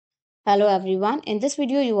Hello everyone, in this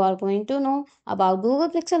video you are going to know about Google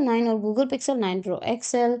Pixel 9 or Google Pixel 9 Pro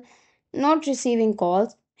XL not receiving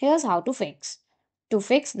calls. Here's how to fix. To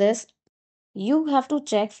fix this, you have to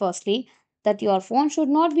check firstly that your phone should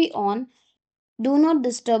not be on do not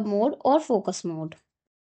disturb mode or focus mode.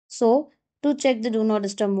 So, to check the do not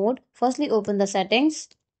disturb mode, firstly open the settings,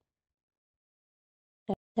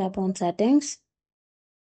 tap on settings.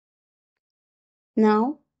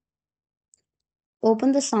 Now,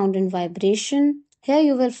 open the sound and vibration. Here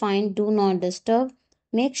you will find do not disturb.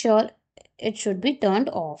 Make sure it should be turned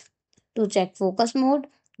off. To check focus mode,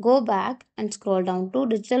 go back and scroll down to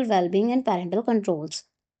digital well-being and parental controls.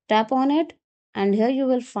 Tap on it and here you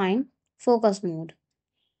will find focus mode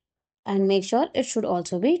and make sure it should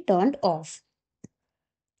also be turned off.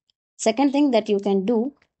 Second thing that you can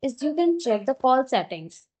do is you can check the call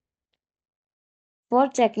settings. For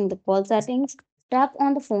checking the call settings, tap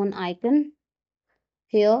on the phone icon.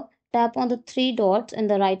 Here, tap on the three dots in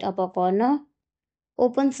the right upper corner.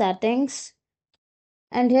 Open settings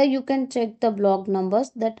and here you can check the blocked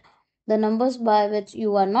numbers, that the numbers by which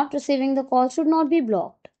you are not receiving the call should not be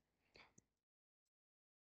blocked.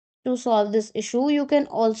 To solve this issue, you can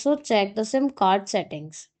also check the SIM card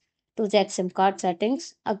settings. To check SIM card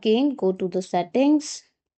settings, again go to the settings,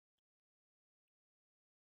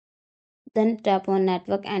 then tap on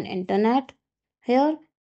network and internet. Here,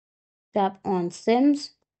 tap on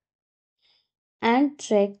SIMs and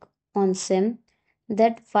check on SIM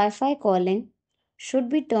that Wi-Fi calling should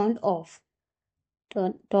be turned off.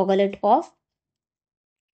 Toggle it off.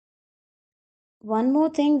 One more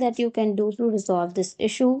thing that you can do to resolve this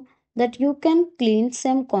issue, that you can clean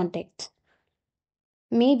SIM contacts.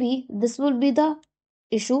 Maybe this will be the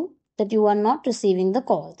issue that you are not receiving the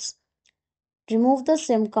calls. Remove the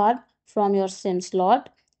SIM card from your SIM slot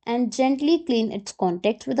and gently clean its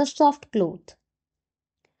contacts with a soft cloth.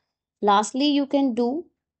 Lastly, you can do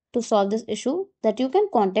to solve this issue that you can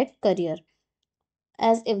contact courier.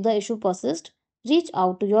 As if the issue persists, reach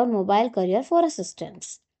out to your mobile courier for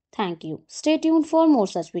assistance. Thank you. Stay tuned for more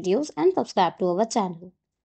such videos and subscribe to our channel.